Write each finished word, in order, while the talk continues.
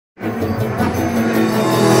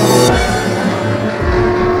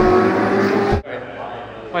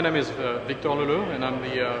My name is Victor Leleu, and I'm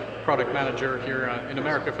the product manager here in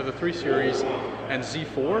America for the 3 Series and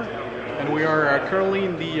Z4. And we are currently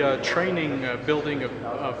in the training building of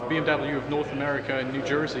BMW of North America in New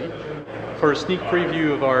Jersey for a sneak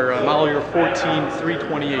preview of our model year 14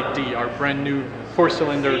 328D, our brand new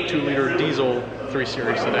 4-cylinder 2-liter diesel 3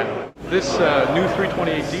 Series sedan. This new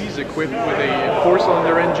 328D is equipped with a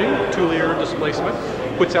 4-cylinder engine, 2-liter displacement,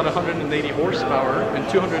 puts out 180 horsepower and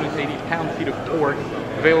 280 pound-feet of torque,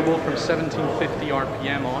 available from 1750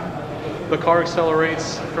 RPM on. The car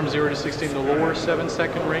accelerates from 0 to 60 in the lower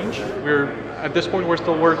 7-second range. At this point, we're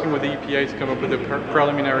still working with the EPA to come up with the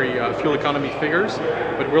preliminary fuel economy figures,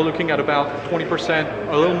 but we're looking at about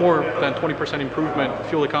 20%, a little more than 20% improvement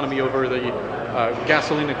fuel economy over the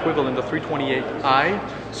gasoline equivalent, the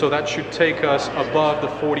 328i. So that should take us above the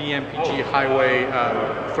 40 mpg highway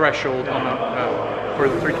threshold for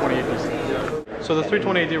the 328D. So the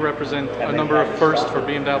 328D represents a number of firsts for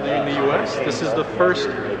BMW in the US. This is the first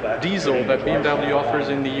diesel that BMW offers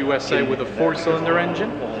in the USA with a 4-cylinder engine.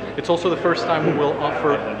 It's also the first time we will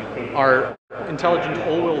offer our intelligent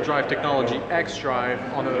all-wheel drive technology X-Drive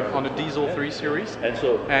on a diesel 3 Series.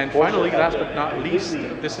 And finally, last but not least,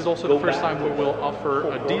 this is also the first time we will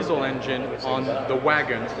offer a diesel engine on the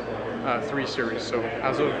wagon 3 Series. So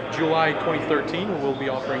as of July 2013, we will be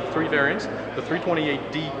offering 3 variants: the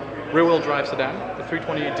 328D rear-wheel drive sedan, the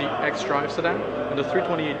 328D X-Drive sedan, and the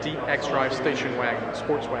 328D X-Drive station wagon,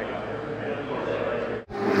 sports wagon.